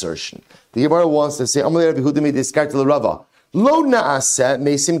this assertion. The Gemara wants to say, the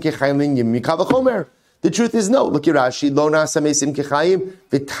truth is no. Look at Rashi. Lo na'asa mesim kechayim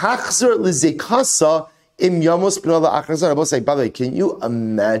v'tachzer l'zekasa im yamos b'nala achrazar. By the way, can you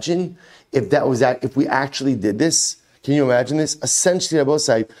imagine if we actually did this? Can you imagine this? Essentially,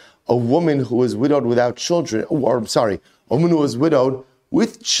 a woman who was widowed without children, a woman who was widowed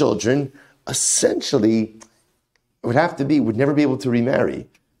with children, essentially, would never be able to remarry.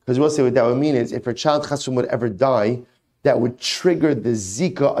 Because we'll say what that would mean is, if her child chasrum would ever die, that would trigger the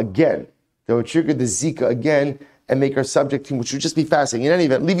Zika again. And make her subject to, which would just be fascinating. In any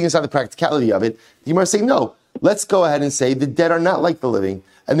event, leaving aside the practicality of it, the Gemara is saying, no, let's go ahead and say the dead are not like the living,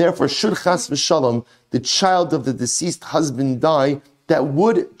 and therefore, should chas v'shalom, the child of the deceased husband die, that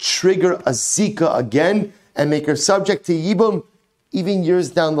would trigger a Zika again, and make her subject to Yibum, even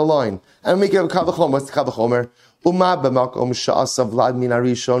years down the line. And make it a kavachomer. What's the kavachomer? Uma b'makom sha'asa vlad min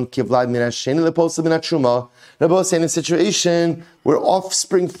harishon ki vlad min hasheni leposa min hatruma. Rabbi was saying in a situation where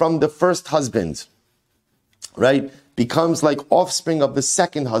offspring from the first husband, right, becomes like offspring of the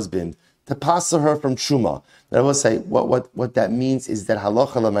second husband, to pass her from truma. Rabbi will say what that means is that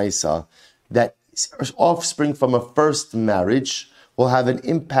halacha l'maisa, that offspring from a first marriage will have an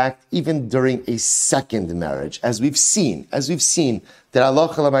impact even during a second marriage, as we've seen that Allah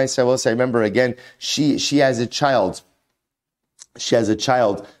Chalamaisa will say. Remember again, she has a child. She has a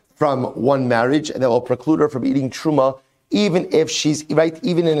child from one marriage, and that will preclude her from eating truma, even if she's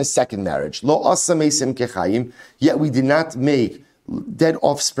even in a second marriage. Lo asa mesim kechayim. Yet we did not make dead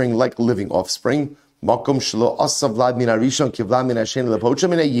offspring like living offspring. Makom shelo asa vlad min harishon ki vlad min hashen lepocha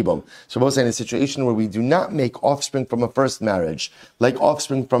min hayibum. So both in a situation where we do not make offspring from a first marriage like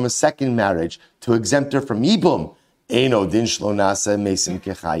offspring from a second marriage to exempt her from yibum. Eino din shlo nasa mesim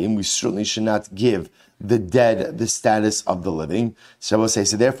kechayim. We certainly should not give the dead the status of the living. So we'll say,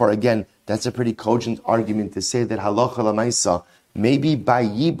 so therefore, again, that's a pretty cogent argument to say that halacha l'maisa, maybe by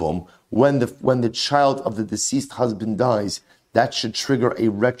yibum, when the child of the deceased husband dies, that should trigger a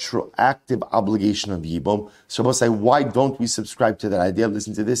retroactive obligation of yibum. So we'll say, why don't we subscribe to that idea?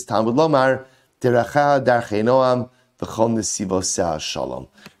 Listen to this. Talmud Lomar, Teracha darchei noam, v'chol nesivo se'ah shalom.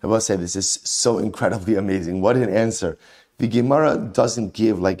 I will say, this is so incredibly amazing. What an answer. The Gemara doesn't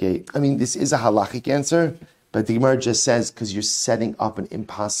give this is a halachic answer, but the Gemara just says, because you're setting up an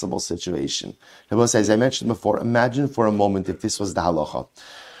impossible situation. I will say, as I mentioned before, imagine for a moment if this was the halacha.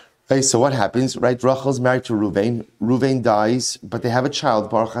 Okay, so what happens, right? Rachel's married to Ruvain. Ruvain dies, but they have a child,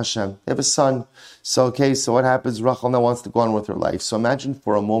 Baruch Hashem. They have a son. So what happens? Rachel now wants to go on with her life. So imagine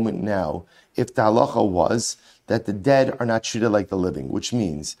for a moment now, if the halacha was that the dead are not treated like the living, which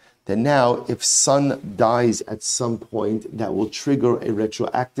means that now if son dies at some point, that will trigger a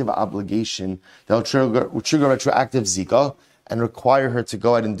retroactive obligation, that will trigger retroactive zika and require her to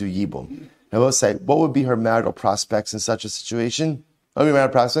go ahead and do yibum. Now we'll say, what would be her marital prospects in such a situation? What would be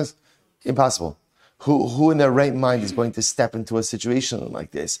marital prospects? Impossible. Who in their right mind is going to step into a situation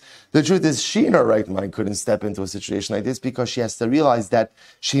like this? The truth is, she in her right mind couldn't step into a situation like this because she has to realize that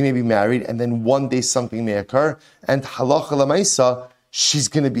she may be married and then one day something may occur and halacha lamaisa, she's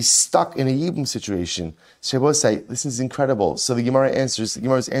going to be stuck in a yibum situation. So I will say, this is incredible. So the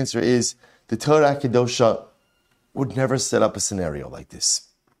Gemara's answer is, the Torah Kedosha would never set up a scenario like this.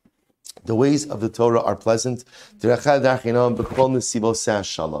 The ways of the Torah are pleasant.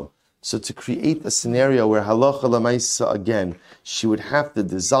 So to create a scenario where halacha lamaisa, again, she would have to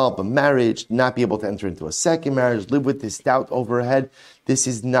dissolve a marriage, not be able to enter into a second marriage, live with this doubt over her head, this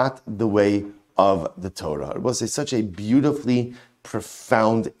is not the way of the Torah. I will say such a beautifully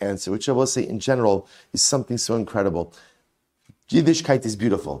profound answer, which I will say in general is something so incredible. Yiddishkeit is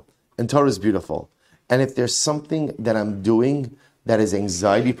beautiful, and Torah is beautiful. And if there's something that I'm doing that is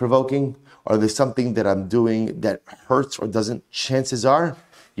anxiety provoking, or there's something that I'm doing that hurts or doesn't, chances are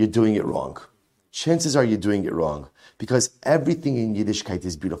you're doing it wrong. Chances are you're doing it wrong. Because everything in Yiddishkeit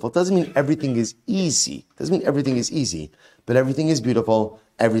is beautiful. It doesn't mean everything is easy. It doesn't mean everything is easy. But everything is beautiful.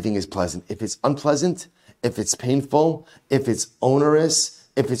 Everything is pleasant. If it's unpleasant, if it's painful, if it's onerous,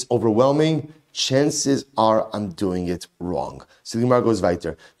 if it's overwhelming, chances are I'm doing it wrong. So the Gemara goes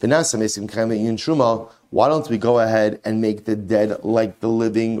weiter. Why don't we go ahead and make the dead like the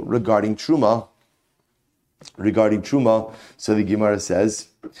living regarding Truma? So the Gemara says,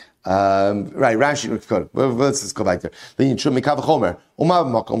 right, Rashi, let's just go back there.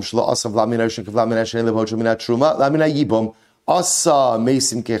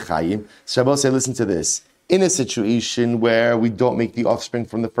 So I say, listen to this. In a situation where we don't make the offspring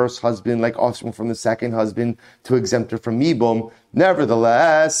from the first husband like offspring from the second husband to exempt her from yibum,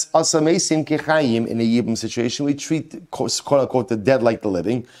 nevertheless, asa meisim kechayim, in a yibum situation, we treat, quote unquote, the dead like the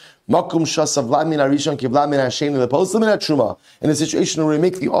living. In a situation where we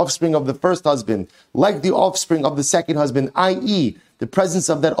make the offspring of the first husband like the offspring of the second husband, i.e., the presence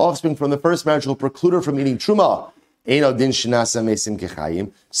of that offspring from the first marriage will preclude her from eating truma. Certainly,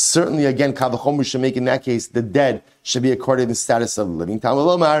 again, Kavachomer should make in that case the dead should be accorded the status of the living.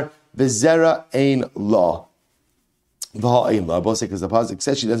 Tamalomar, Vizera ain law. Because the pasuk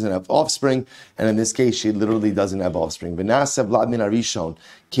says she doesn't have offspring, and in this case, she literally doesn't have offspring. V'nasa vlad min arishon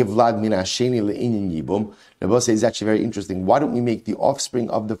kivlad min hasheni le'inyin yibum. Rabbi says is actually very interesting. Why don't we make the offspring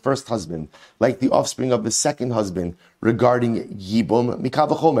of the first husband like the offspring of the second husband regarding yibum?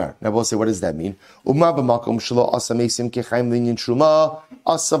 Mikav v'chomer. Rabbi say, what does that mean? Uma b'makom shelo asa meisim kechaim le'inyin truma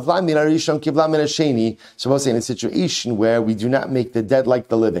asa vlad min arishon kivlad min hasheni. So Rabbi say in a situation where we do not make the dead like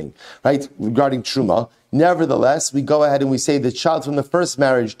the living, right? Regarding truma. Nevertheless, we go ahead and we say the child from the first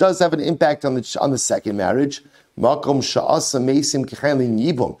marriage does have an impact on the second marriage. In a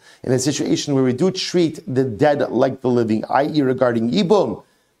situation where we do treat the dead like the living, i.e. regarding yibum,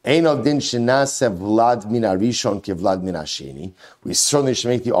 we certainly should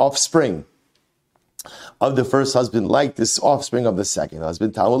make the offspring of the first husband like this offspring of the second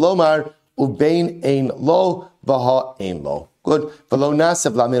husband. Talmud ubein ein lo v'ha ein lo. Good. The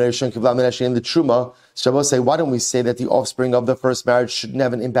truma. Shabbos say, why don't we say that the offspring of the first marriage shouldn't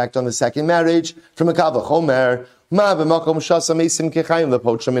have an impact on the second marriage? From a kavach homer, ma b'makom shasa meisim kechayim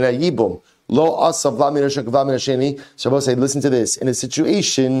lepotra min hayibum lo asav la min hashon kavla min hasheni. Shabbos say, listen to this. In a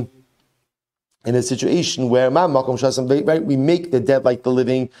situation where ma b'makom shasa, right, we make the dead like the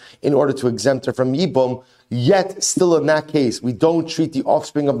living in order to exempt her from yibum. Yet, still in that case, we don't treat the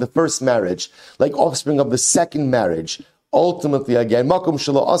offspring of the first marriage like offspring of the second marriage. Ultimately, again, in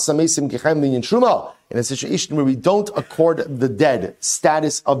a situation where we don't accord the dead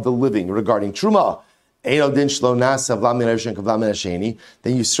status of the living regarding truma, then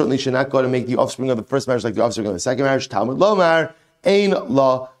you certainly should not go to make the offspring of the first marriage like the offspring of the second marriage. Talmud lomar ein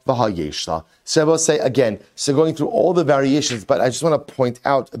la v'hayeshla. So I will say again, so going through all the variations, but I just want to point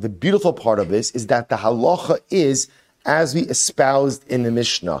out the beautiful part of this is that the halacha is as we espoused in the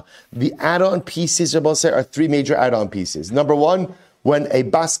Mishnah. The add-on pieces, Rabbi say, are three major add-on pieces. Number one, when a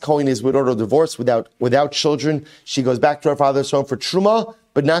bas kohen is widowed or divorced without children, she goes back to her father's home for truma,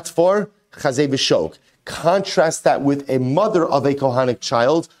 but not for chazei v'shok. Contrast that with a mother of a kohanic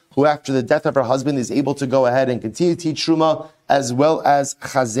child, who after the death of her husband is able to go ahead and continue to teach truma, as well as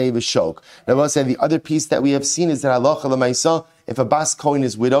chazei v'shok. Rabbi say, the other piece that we have seen is that halacha l'maisa, if a bas kohen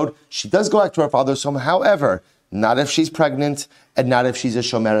is widowed, she does go back to her father's home. However, not if she's pregnant, and not if she's a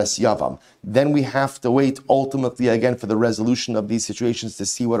shomeres yavam. Then we have to wait ultimately again for the resolution of these situations to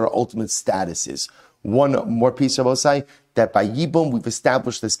see what our ultimate status is. One more piece of Osai, that by Yibum we've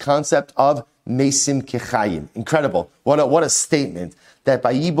established this concept of Mesim Kechayim. Incredible. What a statement. That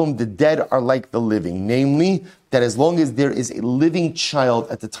by Yibum the dead are like the living. Namely, that as long as there is a living child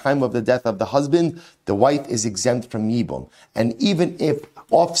at the time of the death of the husband, the wife is exempt from Yibum. And even if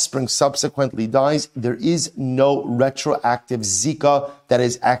offspring subsequently dies, there is no retroactive Zika that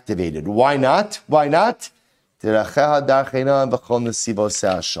is activated. Why not? Why not? Hadrin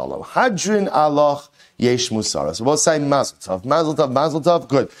aloch yesh musara. So we'll say mazel tov, mazel tov, mazel tov.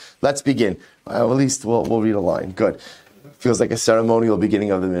 Good. Let's begin. At least we'll read a line. Good. Feels like a ceremonial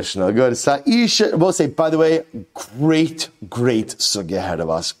beginning of the Mishnah. Good. Sa'isha, we'll say, by the way, great sugya ahead of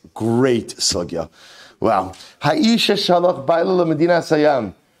us. Great sugya. Wow. Ha'isha shalach ba'ila medina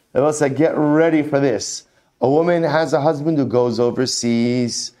sayam. We'll say, get ready for this. A woman has a husband who goes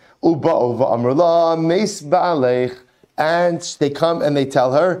overseas. And they come and they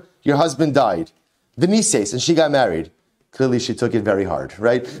tell her, your husband died. V'nises, and she got married. Clearly, she took it very hard,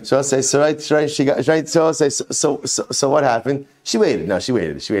 right? So I'll say, so I'll say, so what happened? She waited an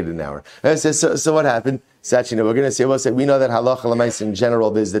hour. And I say, so what happened? So actually, we're going to say, we know that halacha l'mais in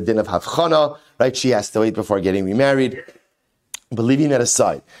general, there's the din of havchana, right? She has to wait before getting remarried. But leaving that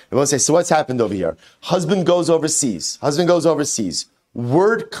aside, we'll say, so what's happened over here? Husband goes overseas.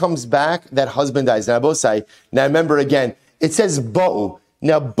 Word comes back that husband dies. Now, remember again, it says ba'u.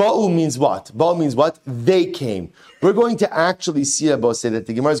 Now, ba'u means what? Ba'u means what? They came. We're going to actually see, Abosai, that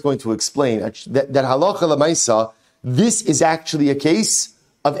the Gemara is going to explain that halacha l'maisa, this is actually a case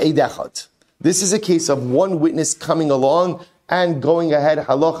of eidechot. This is a case of one witness coming along and going ahead,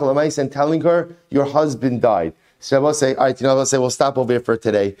 halacha l'maisa, and telling her, your husband died. So I will say, all right, we'll stop over here for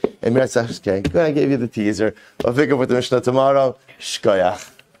today. And Mir says, okay, good, I gave you the teaser. I'll pick up with the Mishnah tomorrow.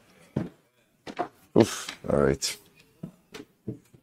 Shkoyach. Oof, all right.